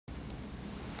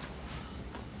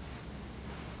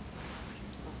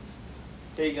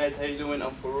Hey guys, how you doing?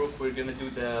 I'm Farouk. We're gonna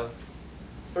do the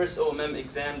first OMM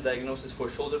exam diagnosis for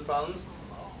shoulder problems.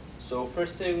 So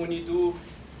first thing when you do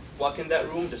walk in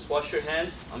that room, just wash your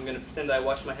hands. I'm gonna pretend I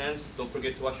wash my hands. Don't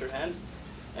forget to wash your hands.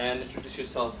 And introduce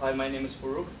yourself. Hi, my name is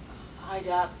Farouk. Hi,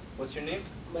 Doc. What's your name?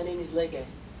 My name is Leke.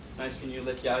 Nice meeting you,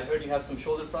 Lick. Yeah, I heard you have some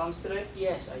shoulder problems today.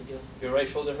 Yes, I do. Your right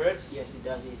shoulder hurts? Yes, it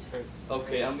does. It hurts.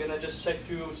 Okay, I'm gonna just check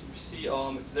you to see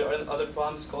if there are other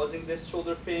problems causing this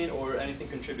shoulder pain or anything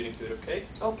contributing to it, okay?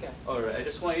 Okay. Alright, I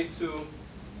just want you to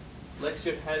flex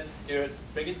your head,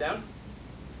 bring it down.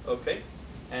 Okay.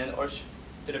 And arch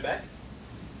to the back.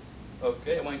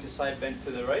 Okay, I want you to side bend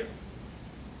to the right.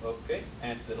 Okay,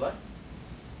 and to the left.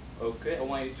 Okay, I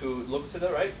want you to look to the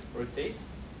right, rotate.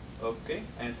 Okay,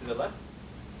 and to the left.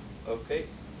 Okay,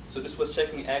 so this was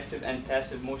checking active and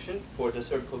passive motion for the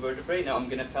cervical vertebrae. Now I'm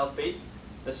going to palpate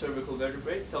the cervical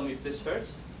vertebrae. Tell me if this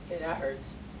hurts. Yeah, that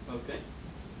hurts. Okay.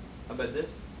 How about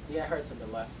this? Yeah, it hurts on the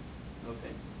left. Okay.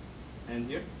 And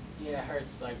here? Yeah, it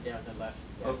hurts like down the left.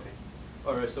 Yeah. Okay.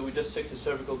 Alright, so we just checked the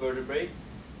cervical vertebrae.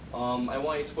 I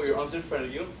want you to put your arms in front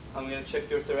of you. I'm going to check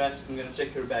your thoracic. I'm going to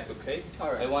check your back, okay?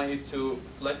 Alright. I want you to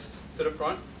flex to the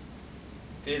front.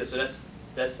 Okay, so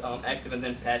that's active and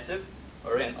then passive.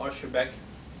 Alright, and arch your back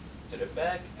to the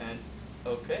back, and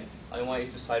okay. I want you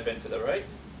to side bend to the right.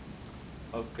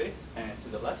 Okay, and to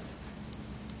the left.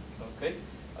 Okay,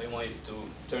 I want you to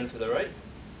turn to the right.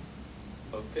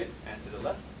 Okay, and to the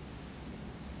left.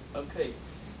 Okay,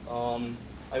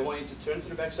 I want you to turn to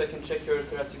the back so I can check your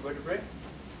thoracic vertebrae.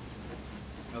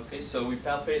 Okay, so we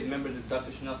palpate. Remember that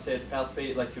Dr. Chanel said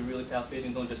palpate like you're really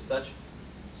palpating, don't just touch.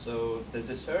 So does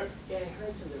this hurt? Yeah, it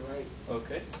hurts on the right.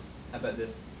 Okay, how about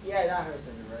this? Yeah, that hurts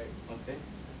on the right. Okay.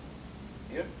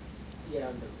 Here? Yeah,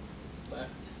 on the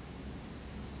left.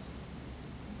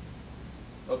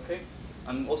 Okay.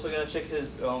 I'm also going to check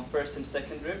his first and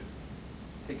second rib.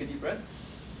 Take a deep breath.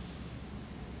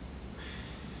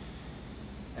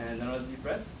 And another deep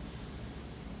breath.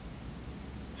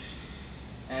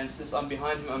 And since I'm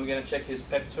behind him, I'm going to check his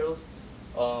pectorals.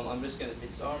 I'm just going to take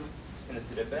his arm, extend it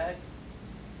to the back.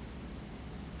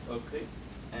 Okay.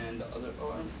 And the other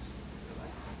arm.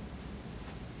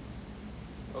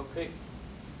 Okay.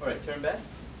 Alright, turn back.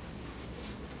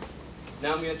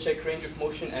 Now I'm going to check range of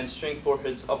motion and strength for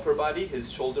his upper body,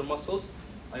 his shoulder muscles.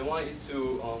 I want you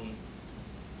to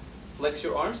flex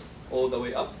your arms all the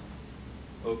way up.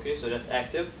 Okay, so that's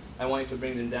active. I want you to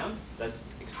bring them down. That's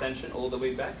extension all the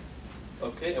way back.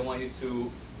 Okay, I want you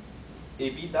to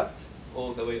AB duct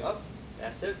all the way up,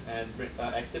 passive, and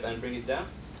active, and bring it down.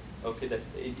 Okay, that's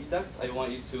the AB duct. I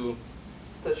want you to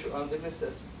touch your arms like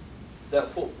this.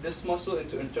 That pull this muscle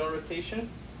into internal rotation,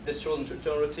 this shoulder into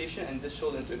internal rotation, and this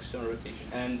shoulder into external rotation.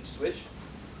 And switch.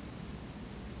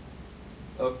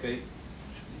 Okay,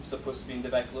 he's supposed to be in the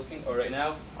back looking. All right,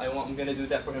 now I'm gonna do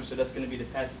that for him. So that's gonna be the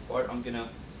passive part. I'm gonna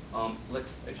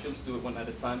flex. Actually, let's do it one at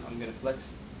a time. I'm gonna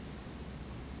flex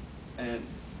and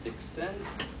extend.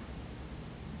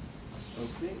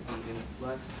 Okay, I'm gonna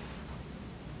flex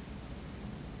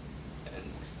and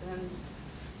extend.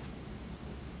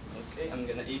 Okay, I'm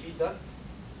gonna AB duct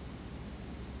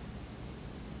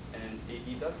and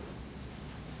AB duct,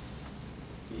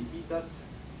 AB duct,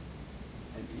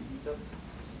 and AB duct,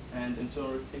 and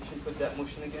internal rotation. Put that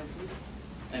motion again, please,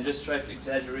 and just try to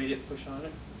exaggerate it. Push on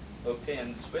it. Okay,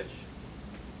 and switch.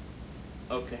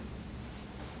 Okay.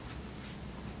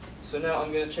 So now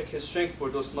I'm gonna check his strength for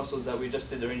those muscles that we just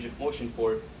did the range of motion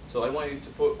for. So I want you to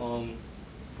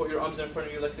put your arms in front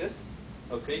of you like this.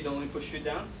 Okay, don't let me push you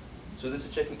down. So this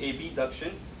is checking AB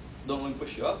duction. Don't let me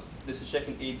push you up. This is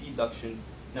checking AD duction.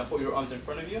 Now put your arms in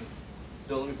front of you.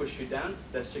 Don't let me push you down.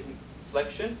 That's checking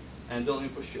flexion. And don't let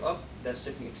me push you up. That's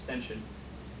checking extension.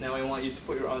 Now I want you to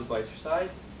put your arms by your side.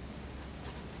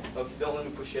 Okay, don't let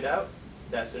me push it out.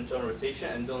 That's internal rotation.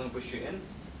 And don't let me push you in.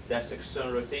 That's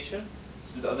external rotation.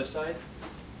 To the other side.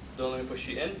 Don't let me push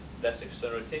you in. That's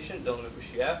external rotation. Don't let me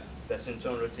push you out. That's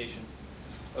internal rotation.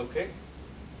 Okay.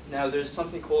 Now there's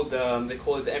something called, they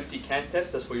call it the empty can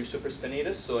test. That's for your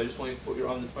supraspinatus. So I just want you to put your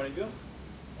arms in front of you.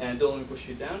 And don't let me push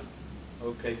you down.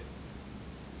 Okay.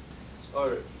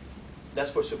 Or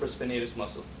that's for supraspinatus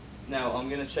muscle. Now I'm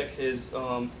going to check his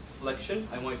flexion.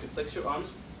 I want you to flex your arms.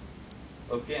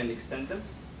 Okay, and extend them.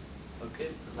 Okay,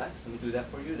 relax. Let me do that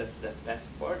for you. That's that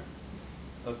passive part.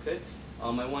 Okay.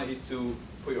 I want you to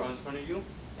put your arms in front of you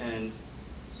and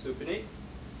supinate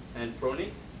and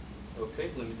pronate.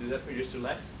 Okay, let me do that for you. Just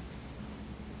relax.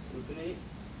 Supinate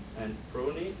and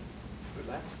pronate.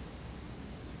 Relax.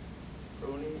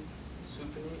 Pronate,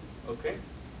 supinate. Okay.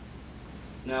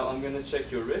 Now I'm gonna check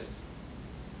your wrists.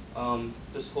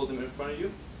 Just hold them in front of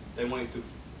you. I want you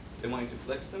to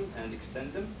flex them and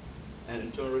extend them. and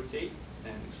internal rotate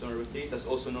and external rotate. That's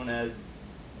also known as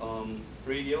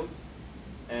radial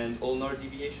and ulnar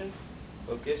deviation.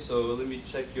 Okay, so let me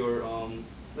check your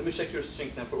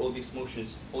strength now for all these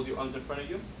motions. Hold your arms in front of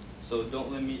you. So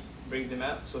don't let me bring them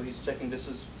out. So he's checking. This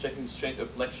is checking strength of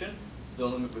flexion.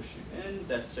 Don't let me push you in.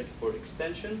 That's checking for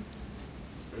extension.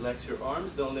 Relax your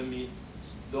arms. Don't let me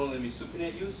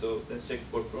supinate you. So that's checking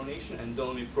for pronation. And don't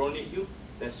let me pronate you.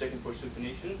 That's checking for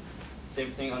supination.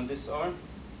 Same thing on this arm.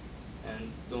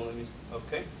 And don't let me.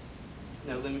 Okay.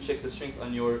 Now let me check the strength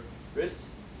on your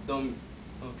wrists. Don't.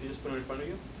 Okay, just put them in front of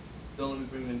you. Don't let me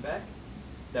bring them back.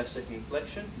 That's checking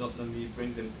flexion. Don't let me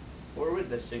bring them forward.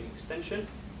 That's checking extension.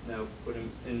 Now put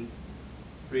them in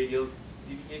radial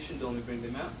deviation. Don't let me bring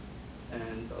them out.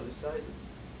 And the other side.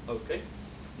 Okay.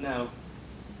 Now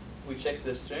we check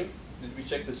the strength. Did we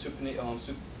check the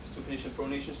supination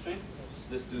pronation strength? Yes.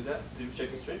 Let's do that. Did we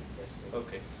check the strength? Yes.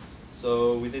 Okay.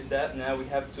 So we did that. Now we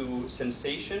have to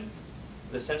sensation,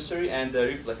 the sensory and the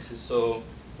reflexes. So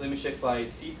let me check by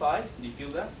C5. Do you feel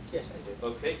that? Yes, I do.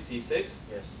 Okay. C6.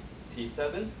 Yes.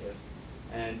 C7. Yes.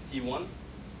 And T1.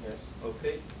 Yes.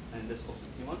 Okay. And this also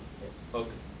T1. Yes.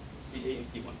 Okay. C8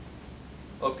 and T1.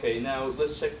 Okay. Now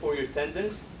let's check for your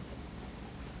tendons.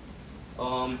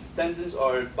 Tendons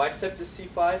are bicep is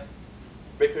C5,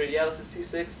 brachioradialis is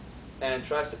C6, and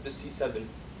tricep is C7.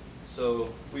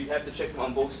 So we have to check them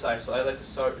on both sides. So I like to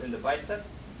start in the bicep.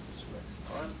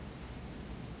 Arm,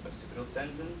 occipital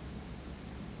tendon.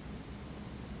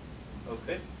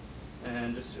 Okay,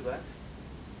 and just relax.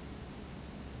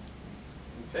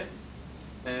 Okay,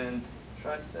 and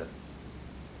tricep.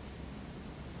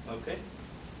 Okay.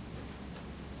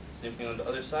 Same thing on the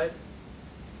other side.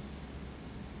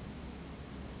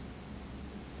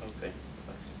 Okay,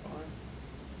 relax your arm.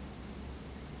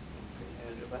 Okay,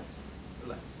 and relax,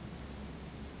 relax.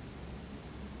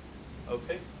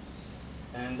 Okay,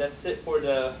 and that's it for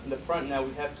the front. Now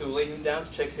we have to lay him down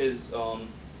to check his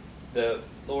the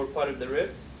lower part of the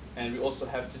ribs, and we also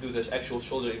have to do the actual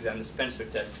shoulder exam, the Spencer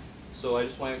test. So I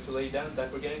just want you to lay down. Did I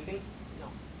forget anything?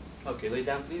 No. Okay, lay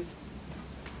down, please.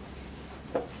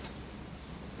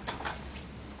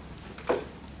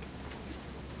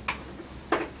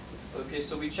 Okay,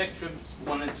 so we checked ribs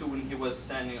 1 and 2 when he was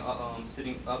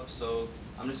sitting up. So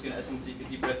I'm just gonna ask him to take a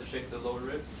deep breath to check the lower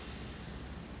ribs.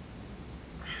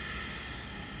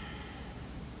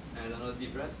 And another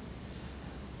deep breath.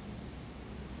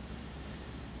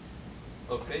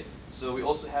 Okay, so we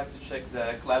also have to check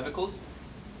the clavicles.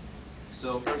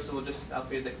 So first of all, just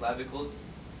palpate the clavicles.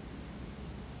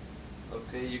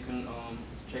 Okay, you can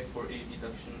check for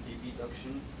abduction,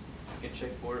 abduction. You can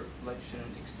check for flexion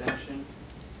and extension.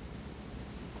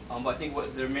 But I think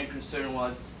what their main concern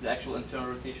was the actual internal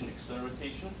rotation, external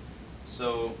rotation.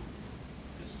 So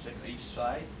just check each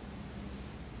side.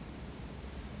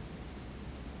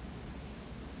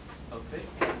 Okay,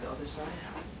 and the other side.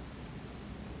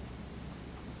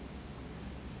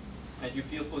 And you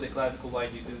feel for the clavicle while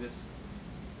you do this.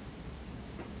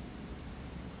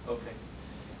 Okay.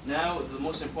 Now the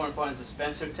most important part is the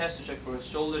Spencer test to check for his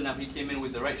shoulder. Now he came in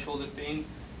with the right shoulder pain.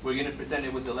 We're going to pretend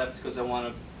it was the left because I want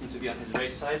him to be on his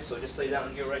right side. So just lay down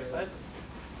on your right side.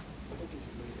 I think you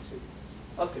should leave the sequence.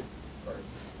 Okay. All right.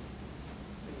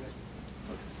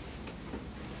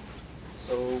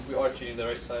 So we are treating the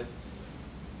right side.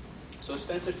 So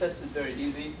Spencer test is very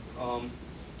easy.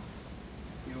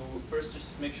 You first just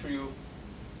make sure you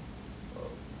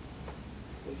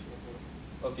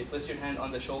place your hand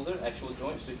on the shoulder, actual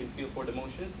joint, so you can feel for the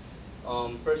motions.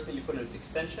 First thing you put in is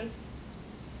extension,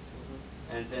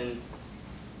 and then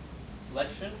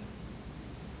flexion.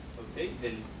 Okay,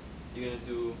 then you're gonna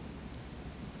do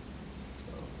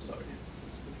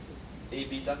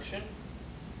abduction,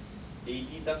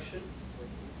 adduction.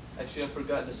 Actually, I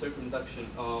forgot the circumduction.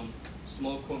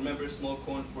 Small cone. Remember, small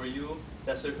cone for you.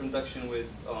 That's circumduction with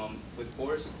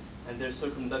force, and there's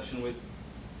circumduction with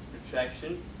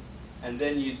retraction. And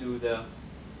then you do the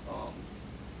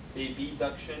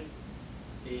abduction,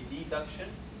 adduction,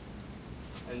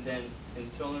 and then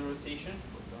internal rotation.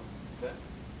 Okay,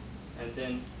 and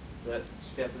then that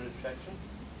scapular retraction.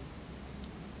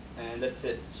 And that's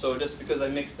it. So just because I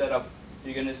mixed that up,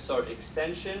 you're gonna start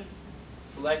extension,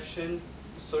 flexion,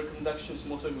 circumduction,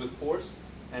 small circle with force,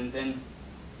 and then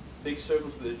big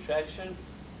circles with retraction,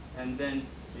 and then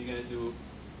you're going to do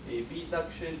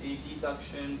abduction,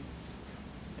 adduction,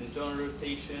 internal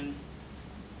rotation,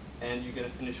 and you're going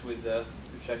to finish with the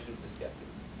retraction of the scapula.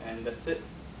 And that's it.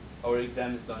 Our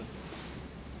exam is done.